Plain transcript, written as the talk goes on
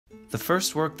The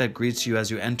first work that greets you as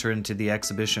you enter into the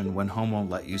exhibition When Home Won't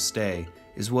Let You Stay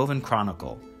is Woven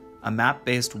Chronicle, a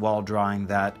map-based wall drawing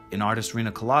that, in artist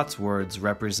Reena Kallat's words,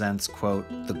 represents, quote,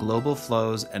 the global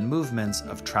flows and movements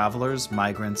of travelers,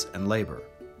 migrants, and labor.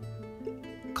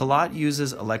 Kallat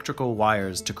uses electrical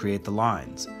wires to create the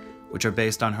lines, which are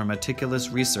based on her meticulous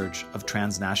research of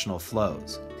transnational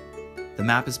flows. The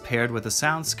map is paired with a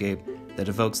soundscape that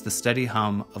evokes the steady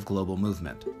hum of global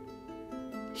movement.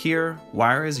 Here,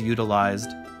 wire is utilized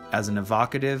as an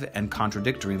evocative and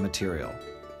contradictory material.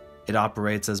 It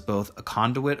operates as both a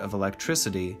conduit of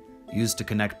electricity used to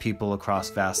connect people across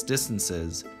vast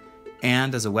distances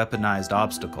and as a weaponized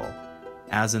obstacle,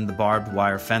 as in the barbed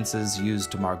wire fences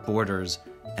used to mark borders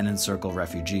and encircle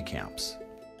refugee camps.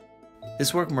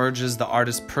 This work merges the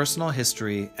artist's personal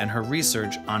history and her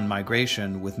research on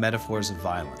migration with metaphors of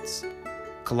violence.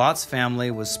 Kallat's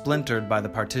family was splintered by the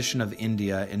partition of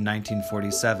India in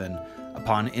 1947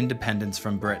 upon independence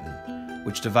from Britain,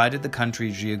 which divided the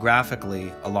country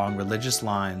geographically along religious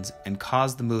lines and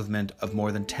caused the movement of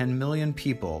more than 10 million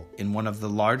people in one of the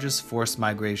largest forced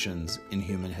migrations in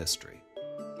human history.